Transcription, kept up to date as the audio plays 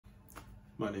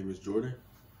My name is Jordan.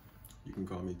 You can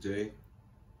call me Jay,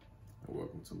 and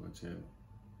welcome to my channel.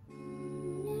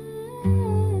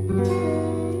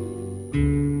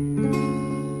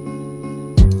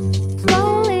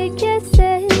 Slowly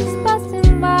kisses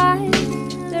passing by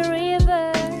the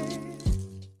river.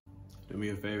 Do me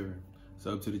a favor,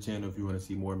 sub to the channel if you want to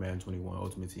see more Madden 21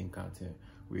 Ultimate Team content.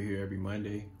 We're here every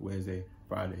Monday, Wednesday,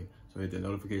 Friday. So hit the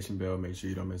notification bell, make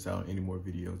sure you don't miss out on any more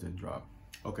videos that drop.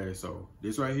 Okay, so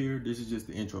this right here, this is just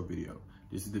the intro video.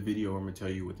 This is the video where I'm gonna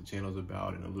tell you what the channel's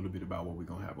about and a little bit about what we're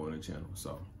gonna have on the channel.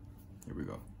 So here we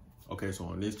go. Okay, so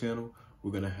on this channel,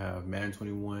 we're gonna have Madden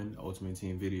 21 Ultimate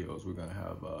Team videos. We're gonna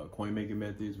have coin making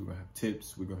methods. We're gonna have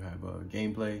tips. We're gonna have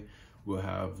gameplay. We'll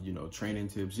have, training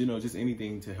tips, just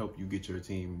anything to help you get your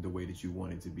team the way that you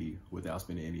want it to be without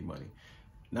spending any money.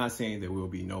 Not saying that will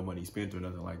be no money spent or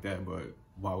nothing like that, but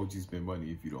why would you spend money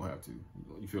if you don't have to?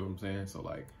 You feel what I'm saying? So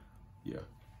like, yeah.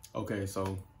 Okay,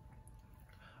 so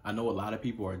I know a lot of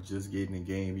people are just getting the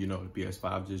game. The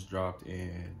PS5 just dropped,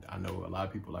 and I know a lot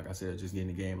of people, like I said, are just getting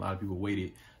the game. A lot of people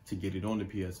waited to get it on the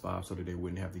PS5 so that they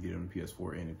wouldn't have to get it on the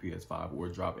PS4 and the PS5 or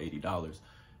drop $80,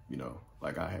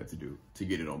 like I had to do to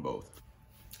get it on both.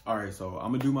 All right, so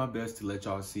I'm gonna do my best to let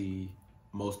y'all see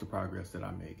most of the progress that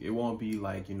I make. It won't be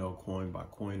like, coin by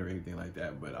coin or anything like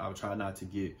that, but I'll try not to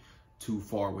get too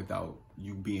far without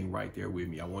you being right there with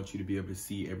me. I want you to be able to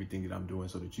see everything that I'm doing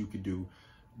so that you could do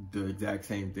the exact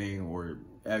same thing or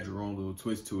add your own little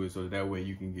twist to it, so that way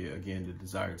you can get, again, the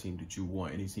desired team that you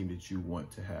want, any team that you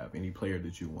want to have, any player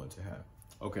that you want to have.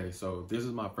 Okay, so this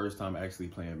is my first time actually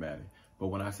playing Madden. But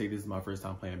when I say this is my first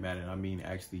time playing Madden, I mean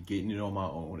actually getting it on my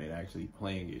own and actually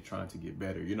playing it, trying to get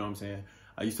better. You know what I'm saying?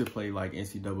 I used to play like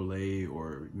NCAA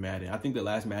or Madden. I think the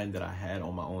last Madden that I had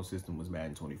on my own system was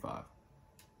Madden 25.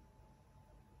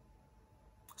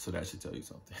 So that should tell you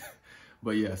something.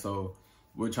 But yeah, so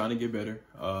we're trying to get better.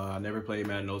 I never played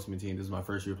Madden Ultimate Team. This is my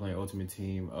first year playing Ultimate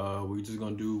Team. We're just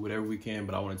gonna do whatever we can,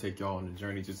 but I wanna take y'all on the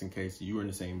journey just in case you're in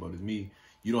the same boat as me.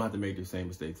 You don't have to make the same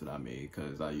mistakes that I made,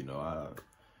 because you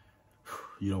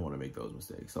don't wanna make those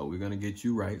mistakes. So we're gonna get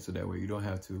you right so that way you don't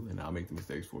have to, and I'll make the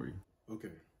mistakes for you.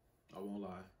 Okay, I won't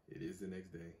lie, it is the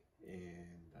next day,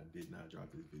 and I did not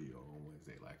drop this video on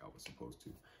Wednesday like I was supposed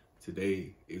to.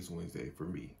 Today is Wednesday for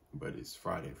me, but it's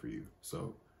Friday for you.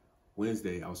 So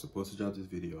Wednesday, I was supposed to drop this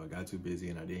video. I got too busy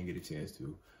and I didn't get a chance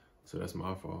to. So that's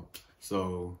my fault.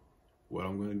 So what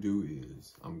I'm going to do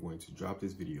is I'm going to drop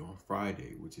this video on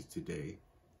Friday, which is today.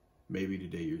 Maybe the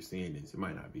day you're seeing this. It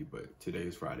might not be, but today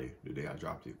is Friday, the day I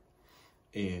dropped it.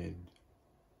 And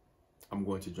I'm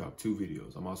going to drop 2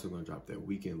 videos. I'm also going to drop that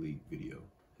Weekend League video.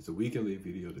 It's a Weekend League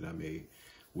video that I made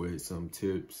with some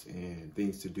tips and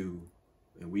things to do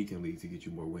in Weekend League to get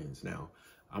you more wins. Now,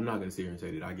 I'm not gonna sit here and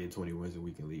say that I get 20 wins in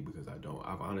Weekend League, because I don't.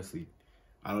 I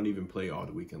don't even play all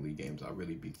the Weekend League games. I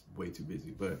really be way too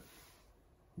busy, but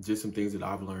just some things that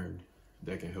I've learned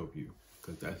that can help you,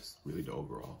 because that's really the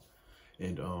overall.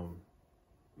 And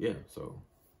yeah, so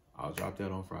I'll drop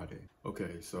that on Friday.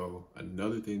 Okay, so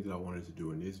another thing that I wanted to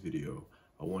do in this video,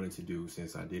 I wanted to do,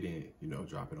 since I didn't,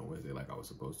 drop it on Wednesday like I was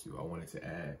supposed to, I wanted to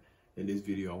add, in this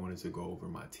video, I wanted to go over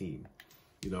my team.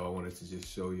 I wanted to just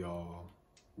show y'all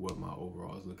what my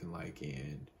overall is looking like,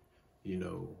 and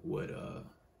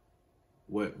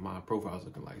what my profile is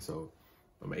looking like. So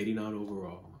I'm 89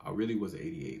 overall. I really was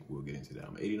 88. We'll get into that.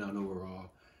 I'm 89 overall,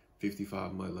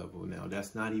 55 mud level. Now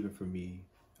that's not even for me.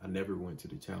 I never went to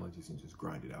the challenges and just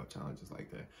grinded out challenges like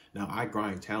that. Now I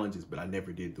grind challenges, but I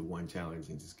never did the one challenge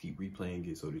and just keep replaying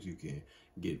it so that you can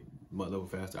get mud level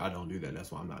faster. I don't do that.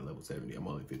 That's why I'm not level 70. I'm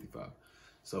only 55.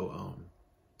 So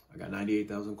I got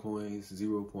 98,000 coins,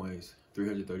 0 points,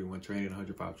 331 training,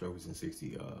 105 trophies, and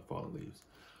 60 fallen leaves.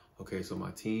 Okay, so my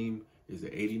team is an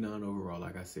 89 overall,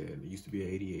 like I said. It used to be an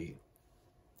 88.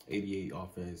 88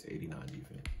 offense, 89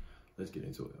 defense. Let's get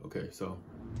into it. Okay, so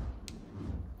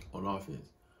on offense,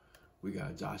 we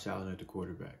got Josh Allen at the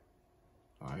quarterback.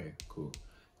 All right, cool.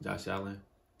 Josh Allen.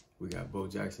 We got Bo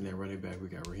Jackson at running back. We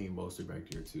got Raheem Mostert back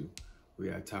there too. We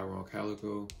got Tyrone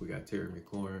Calico. We got Terry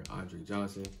McLaurin, Andre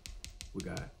Johnson. We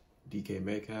got DK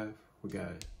Metcalf. We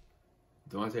got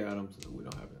Devontae Adams. We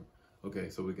don't have him. Okay,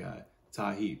 so we got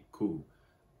Ty Heap. Cool.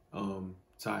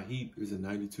 Ty Heap is a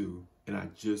 92, and I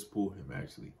just pulled him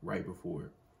actually right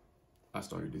before I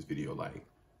started this video. Like,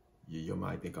 you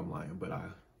might think I'm lying, but I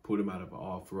pulled him out of an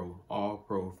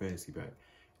all-pro fantasy pack.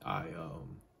 I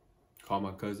called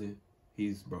my cousin.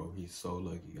 He's so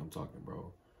lucky. I'm talking,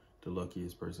 bro, the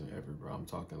luckiest person ever, bro. I'm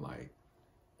talking like,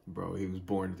 bro, he was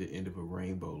born at the end of a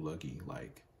rainbow lucky.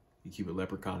 Like, you keep a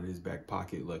leprechaun in his back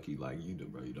pocket lucky. Like,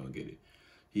 bro, you don't get it.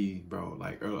 All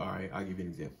right, I'll give you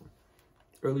an example.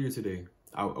 Earlier today,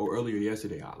 or earlier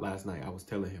yesterday, last night, I was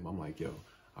telling him, I'm like, yo,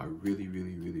 I really,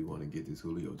 really, really want to get this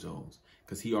Julio Jones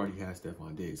because he already has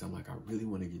Stephon Diggs. I'm like, I really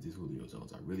want to get this Julio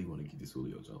Jones. I really want to get this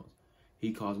Julio Jones.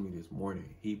 He calls me this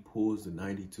morning. He pulls the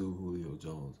 92 Julio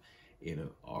Jones in an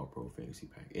All-Pro Fantasy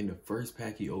pack. In the first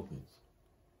pack he opens,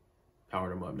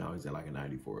 powered him up. Now he's at like a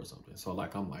 94 or something. So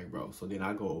like, I'm like, bro. So then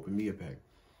I go open me a pack.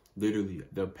 Literally,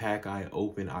 the pack I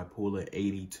open, I pull an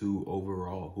 82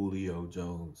 overall Julio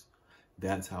Jones.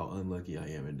 That's how unlucky I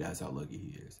am, and that's how lucky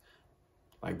he is.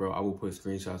 Like, bro, I will put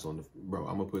screenshots on I'm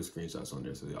gonna put screenshots on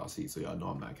there so y'all see, so y'all know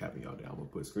I'm not capping y'all down. I'm gonna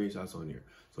put screenshots on there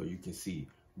so you can see,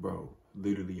 bro,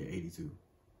 literally an 82.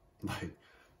 Like,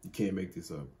 you can't make this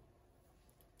up.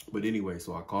 But anyway,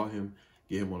 so I call him,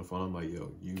 get him on the phone. I'm like,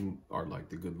 yo, you are like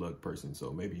the good luck person,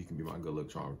 so maybe you can be my good luck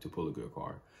charm to pull a good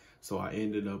card. So I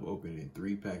ended up opening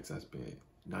 3 packs. I spent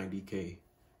 $90K,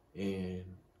 and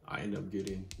I ended up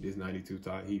getting this 92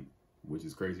 Todd Heap, which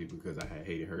is crazy because I had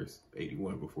Hayden Hurst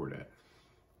 81 before that.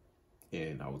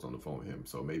 And I was on the phone with him,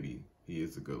 so maybe he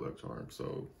is a good luck charm.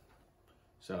 So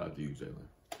shout out to you,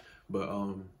 Jalen. But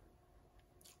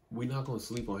we're not gonna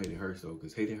sleep on Hayden Hurst though,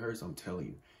 because Hayden Hurst, I'm telling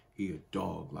you, he a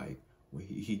dog. Like when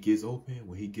he gets open,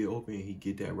 he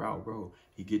get that route, bro.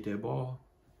 He get that ball,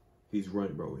 he's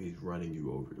running, bro. He's running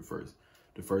you over the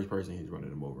first person he's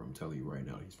running him over. I'm telling you right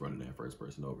now, he's running that first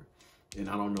person over. And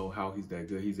I don't know how he's that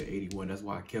good. He's at 81. That's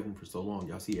why I kept him for so long.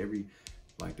 Y'all see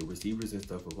like the receivers and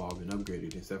stuff have all been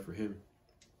upgraded except for him.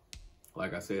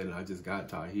 Like I said, and I just got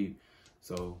Ty Heat.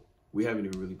 So we haven't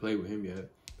even really played with him yet.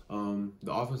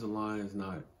 The offensive line is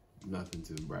not nothing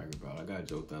to brag about. I got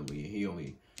Joe Thunley, and he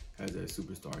only has that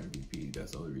superstar MVP.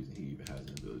 That's the only reason he even has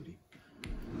an ability.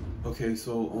 Okay,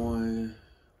 so on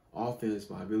offense,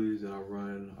 my abilities that I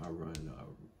run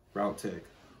Route Tech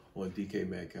on DK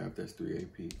Metcalf, that's 3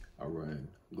 AP. I run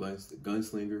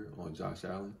Gunslinger on Josh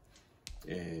Allen.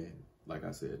 And like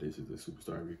I said, this is the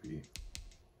superstar MVP.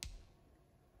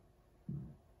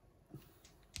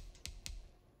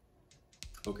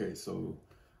 Okay, so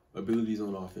abilities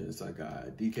on offense, I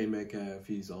got DK Metcalf,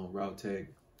 he's on Route Tech,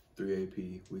 3 AP.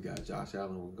 We got Josh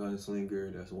Allen with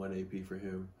Gunslinger, that's 1 AP for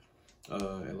him.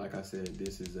 And like I said,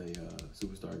 this is a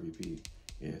superstar MVP,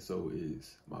 and so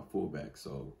is my fullback.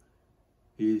 So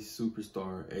his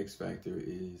superstar X Factor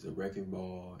is a wrecking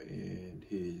ball, and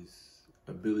his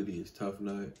ability is Tough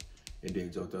Nut, and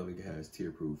then Joe Thunley has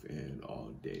Tear Proof and All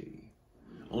Day.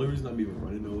 Only reason I'm even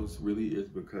running those really is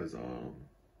because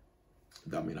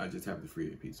I just have the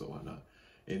free AP, so why not?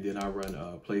 And then I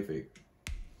run Play Fake.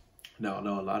 Now, I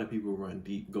know a lot of people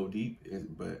go deep,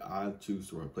 but I choose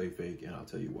to run Play Fake, and I'll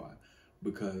tell you why.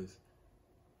 Because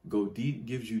go deep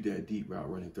gives you that deep route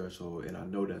running threshold, and I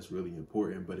know that's really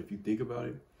important. But if you think about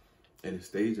it, in the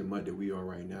stage of mud that we are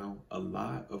right now, a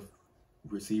lot of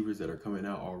receivers that are coming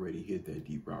out already hit that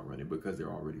deep route running because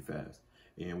they're already fast.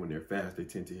 And when they're fast, they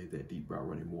tend to hit that deep route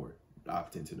running more. I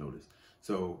tend to notice.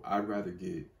 So I'd rather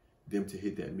get them to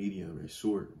hit that medium and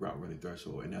short route running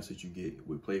threshold, and that's what you get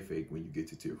with Play Fake. When you get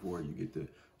to tier 4, you get the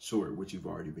short, which you've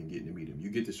already been getting the medium.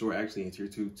 You get the short actually in tier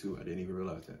 2 too. I didn't even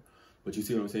realize that. But you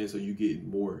see what I'm saying? So you get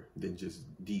more than just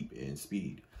deep and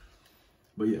speed.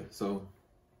 But yeah, so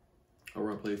I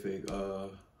run Play Fake.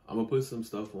 I'm gonna put some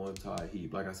stuff on Ty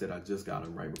Heap. Like I said, I just got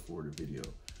him right before the video,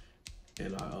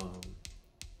 and I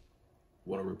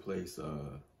want to replace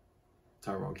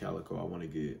Tyrone Calico. I want to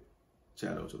get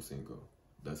Chad Ochocinco.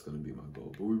 That's gonna be my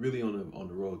goal. But we're really on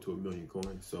the road to 1 million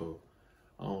coins, so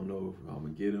I don't know if I'm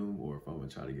gonna get them or if I'm gonna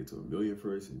try to get to 1 million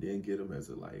first and then get them as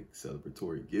a like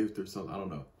celebratory gift or something. I don't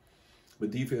know. But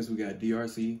defense, we got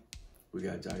DRC, we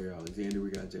got Jair Alexander,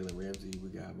 we got Jalen Ramsey, we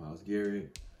got Myles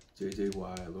Garrett, JJ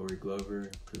Watt, Laurie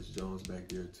Glover, Chris Jones back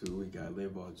there too. We got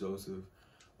Linval Joseph,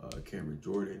 Cameron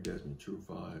Jordan, Desmond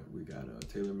Trufant. We got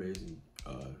Taylor Mason,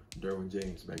 Derwin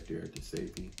James back there at the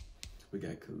safety. We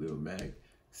got Khalil Mack,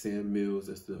 Sam Mills,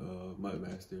 that's the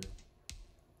Mudmaster.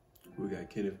 We got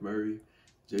Kenneth Murray,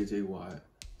 JJ Watt,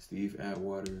 Steve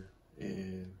Atwater,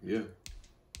 and yeah.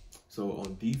 So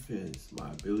on defense, my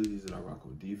abilities that I rock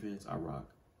on defense, I rock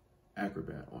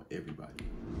Acrobat on everybody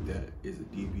that is a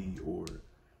DB or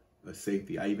a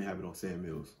safety. I even have it on Sam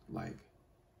Mills. Like,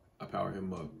 I power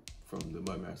him up from the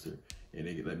Mudmaster, and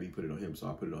they let me put it on him, so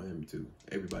I put it on him too.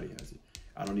 Everybody has it.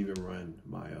 I don't even run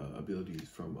my abilities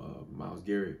from Myles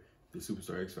Garrett, the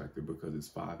Superstar X Factor, because it's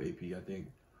 5 AP, I think,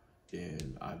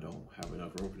 and I don't have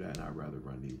enough room for that, and I'd rather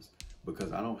run these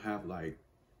because I don't have like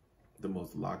the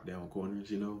most lockdown corners,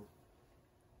 you know?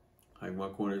 Like, my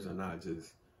corners are not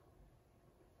just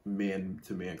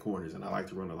man-to-man corners, and I like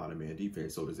to run a lot of man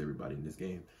defense, so does everybody in this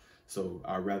game. So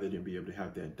I'd rather than be able to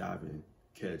have that dive and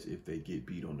catch if they get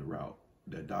beat on the route.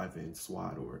 that dive in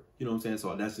SWAT, or you know what I'm saying.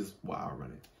 So that's just why I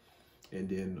run it. And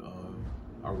then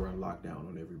I run lockdown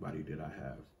on everybody that I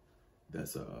have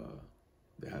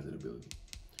that has an ability.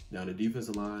 Now the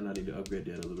defensive line, I need to upgrade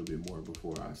that a little bit more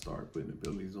before I start putting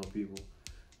abilities on people.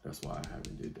 That's why I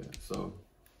haven't did that. So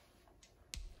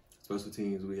special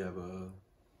teams, we have a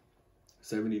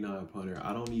 79 punter.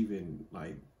 I don't even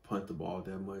like punt the ball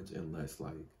that much unless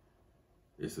like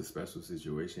it's a special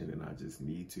situation and I just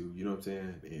need to, you know what I'm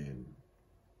saying? And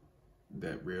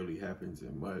that rarely happens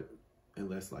in mud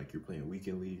unless like you're playing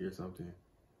weekend league or something.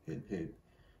 Hit.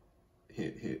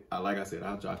 Like I said,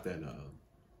 I'll drop that.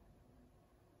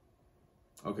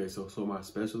 Okay, so my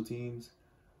special teams,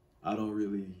 I don't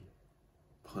really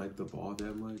punt the ball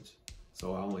that much.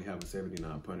 So I only have a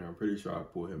 79 punter. I'm pretty sure I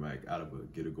pull him like out of a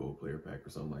get a goal player pack or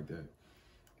something like that.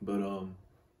 But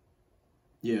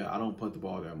yeah, I don't punt the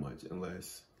ball that much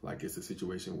unless like it's a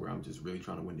situation where I'm just really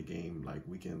trying to win the game, like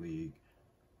weekend league,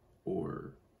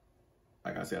 or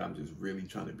like I said, I'm just really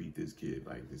trying to beat this kid.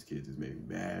 Like this kid just made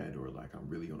me mad, or like I'm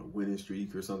really on a winning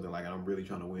streak or something. Like I'm really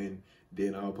trying to win.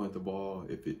 Then I'll punt the ball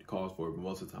if it calls for it. But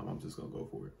most of the time, I'm just gonna go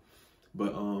for it.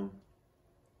 But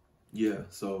yeah.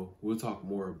 So we'll talk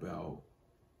more about,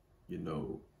 you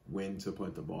know, when to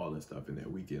punt the ball and stuff in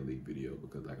that weekend league video,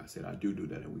 because like I said, I do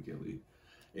that in weekend league.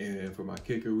 And for my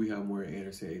kicker, we have Morgan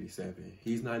Anderson, 87.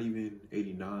 He's not even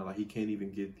 89. Like he can't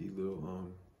even get the little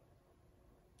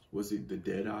what's it, the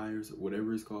dead eye or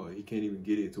whatever it's called. He can't even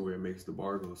get it to where it makes the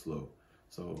bar go slow.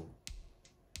 So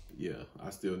yeah, I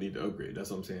still need to upgrade.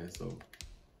 That's what I'm saying. So,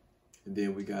 and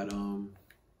then we got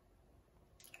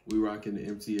we rocking the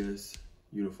MTS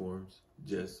uniforms,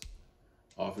 just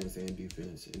offense and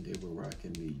defense, and then we're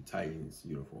rocking the Titans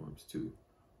uniforms too,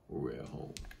 where we're at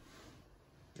home.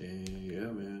 And yeah,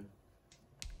 man,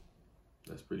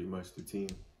 that's pretty much the team.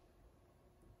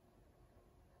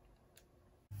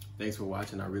 Thanks for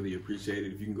watching. I really appreciate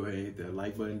it. If you can go ahead and hit that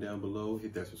like button down below,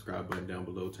 hit that subscribe button down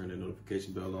below, turn the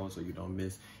notification bell on so you don't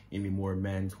miss any more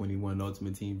Madden 21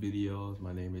 Ultimate Team videos.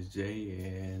 My name is Jay,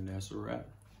 and that's a wrap.